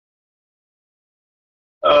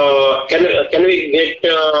can we get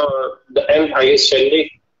the nth highest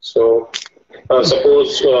salary? So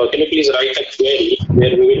suppose can you please write a query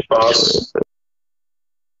where we will pass.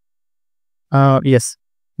 Yes,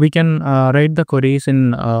 we can write the queries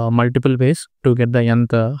in multiple ways to get the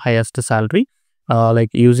nth highest salary, like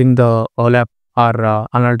using the OLAP or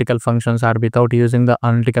analytical functions, or without using the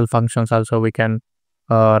analytical functions also we can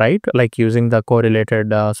write, like using the correlated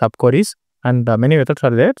subqueries, and many methods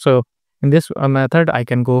are there. So in this method I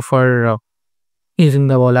can go for using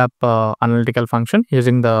the OLAP analytical function,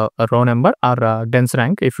 using the row number or dense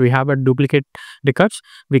rank. If we have a duplicate records,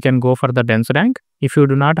 we can go for the dense rank. If you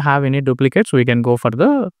do not have any duplicates, we can go for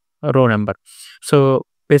the row number. So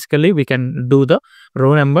basically we can do the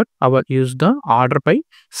row number, use the order by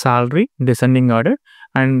salary descending order,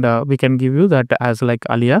 and we can give you that as like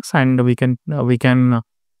alias, and we can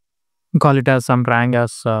call it as some rank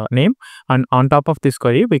as name, and on top of this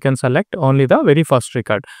query we can select only the very first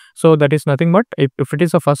record. So that is nothing but, if it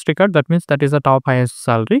is a first record, that means that is the top highest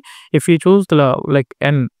salary. If you choose the like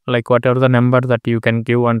n, like whatever the number that you can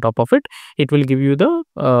give on top of it, it will give you the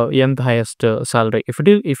nth highest salary.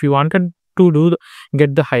 If you wanted to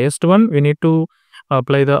get the highest one, we need to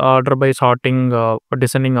apply the order by sorting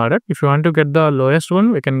descending order. If you want to get the lowest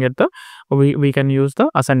one, we can get the we can use the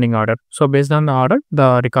ascending order. So based on the order,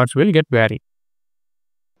 the records will get varied.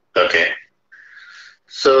 Okay.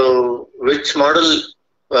 So which model,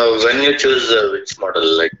 when you choose which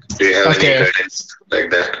model, like do you have any guidance like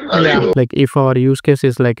that? Yeah, like if our use case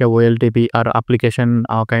is like a OLTP or application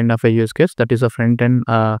kind of a use case, that is a front end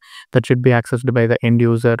that should be accessed by the end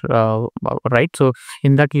user, right? So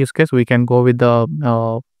in that use case, we can go with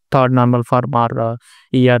the third normal form or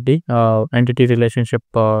ERD, entity relationship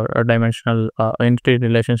dimensional entity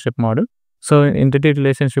relationship model. So entity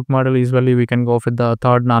relationship model, usually we can go with the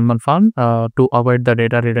third normal form to avoid the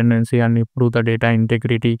data redundancy and improve the data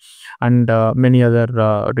integrity and many other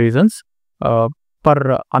reasons.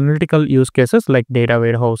 For analytical use cases like data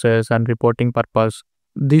warehouses and reporting purpose,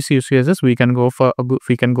 these use cases we can go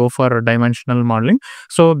for dimensional modeling.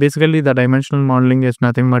 So basically the dimensional modeling is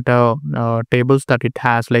nothing but tables that it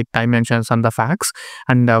has like dimensions and the facts,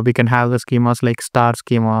 and we can have the schemas like star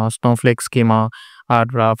schema, snowflake schema,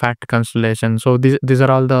 or fact constellation. So these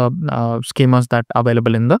are all the schemas that are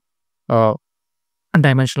available in the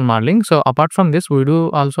dimensional modeling. So apart from this, we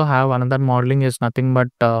do also have another modeling, is nothing but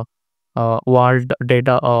vault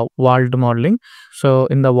data vault modeling. So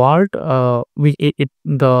in the vault,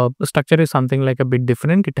 the structure is something like a bit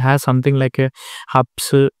different. It has something like a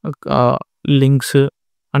hubs, links,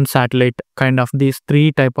 and satellite, kind of these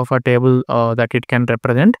three type of a table that it can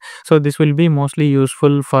represent. So this will be mostly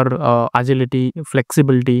useful for agility,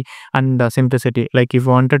 flexibility, and simplicity. Like if you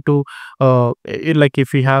wanted to like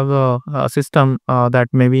if we have a system that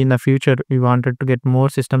maybe in the future we wanted to get more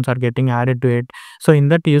systems are getting added to it, so in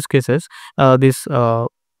that use cases this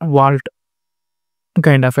vault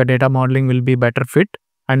kind of a data modeling will be better fit,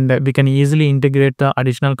 and we can easily integrate the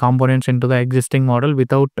additional components into the existing model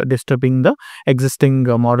without disturbing the existing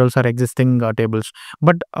models or existing tables.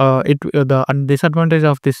 But the disadvantage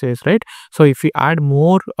of this is, right, so if we add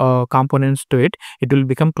more components to it, it will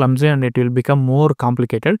become clumsy and it will become more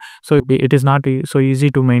complicated. So it is not so easy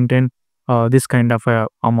to maintain this kind of a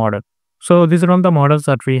model. So these are all the models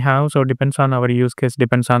that we have. So depends on our use case,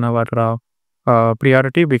 depends on our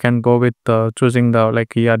priority. We can go with choosing the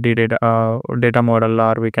like ERD data model,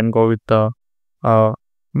 or we can go with the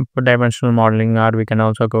dimensional modeling, or we can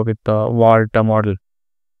also go with the vault model.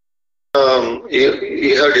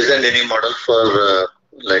 You have designed any model for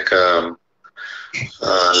like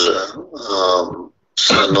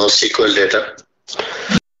NoSQL data?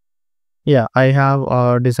 Yeah, I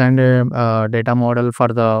have designed a data model for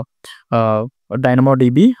the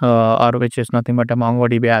DynamoDB, or which is nothing but a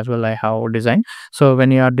MongoDB as well. I have designed. So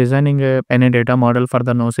when you are designing any data model for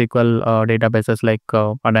the NoSQL databases like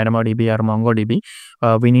DynamoDB or MongoDB,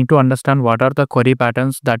 we need to understand what are the query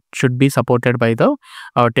patterns that should be supported by the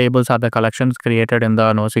tables or the collections created in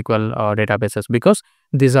the NoSQL databases, because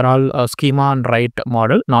these are all schema and write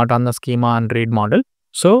model, not on the schema and read model.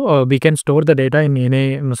 So we can store the data in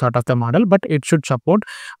any sort of the model, but it should support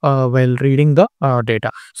while reading the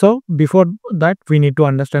data. So before that, we need to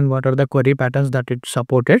understand what are the query patterns that it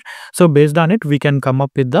supported. So based on it, we can come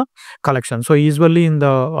up with the collection. So usually in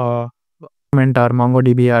the or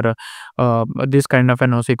MongoDB or this kind of a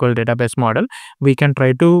NoSQL database model, we can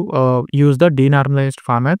try to use the denormalized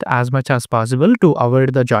format as much as possible to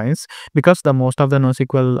avoid the joins, because the most of the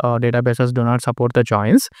NoSQL databases do not support the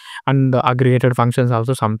joins and the aggregated functions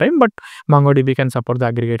also sometimes, but MongoDB can support the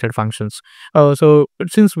aggregated functions. So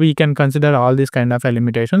since we can consider all these kind of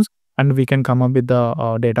limitations, and we can come up with the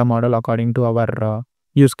data model according to our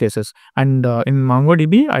use cases. And in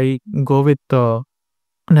MongoDB, I go with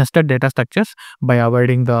nested data structures by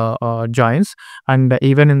avoiding the joins. And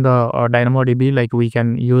even in the DynamoDB, like we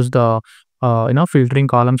can use the filtering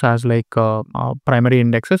columns as like primary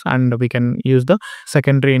indexes, and we can use the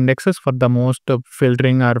secondary indexes for the most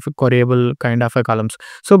filtering or queryable kind of columns.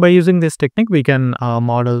 So by using this technique, we can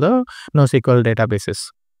model the NoSQL databases.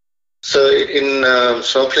 So in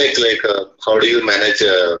Snowflake, like how do you manage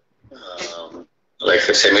like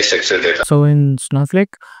a semi-structured data? So in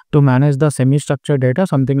Snowflake, to manage the semi-structured data,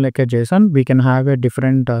 something like a JSON, we can have a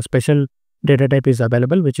different special data type is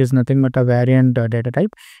available, which is nothing but a variant data type.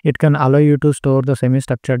 It can allow you to store the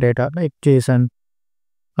semi-structured data like JSON,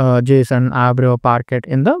 Abro, Parquet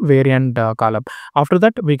in the variant column. After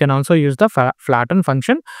that, we can also use the flatten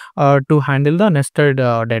function to handle the nested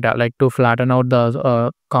data, like to flatten out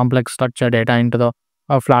the complex structured data into the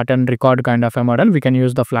flatten record kind of a model. We can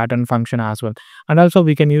use the flatten function as well. And also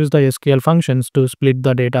we can use the SQL functions to split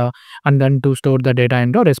the data and then to store the data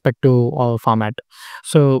into respective format.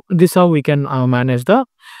 So this is how we can manage the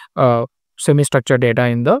semi-structured data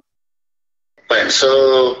in the. Fine.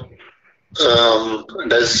 So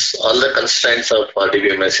does all the constraints of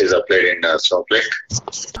RDBMS is applied in Snowflake?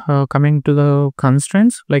 Coming to the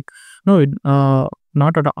constraints, like no,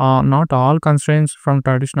 not all constraints from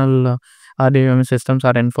traditional RDBMS systems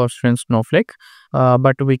are enforced in Snowflake,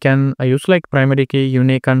 but we can use like primary key,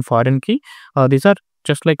 unique, and foreign key. These are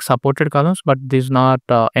just like supported columns, but these not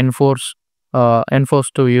enforced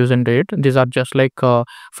to use into it. These are just like for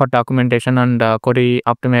documentation and query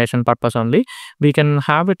optimization purpose only. We can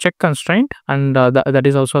have a check constraint, and that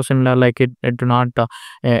is also similar, like it do not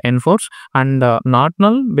enforce, and not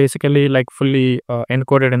null, basically like fully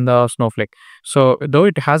encoded in the Snowflake. So though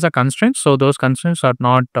it has a constraint, so those constraints are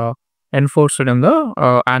not enforced in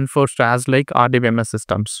the enforced as like RDBMS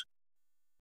systems.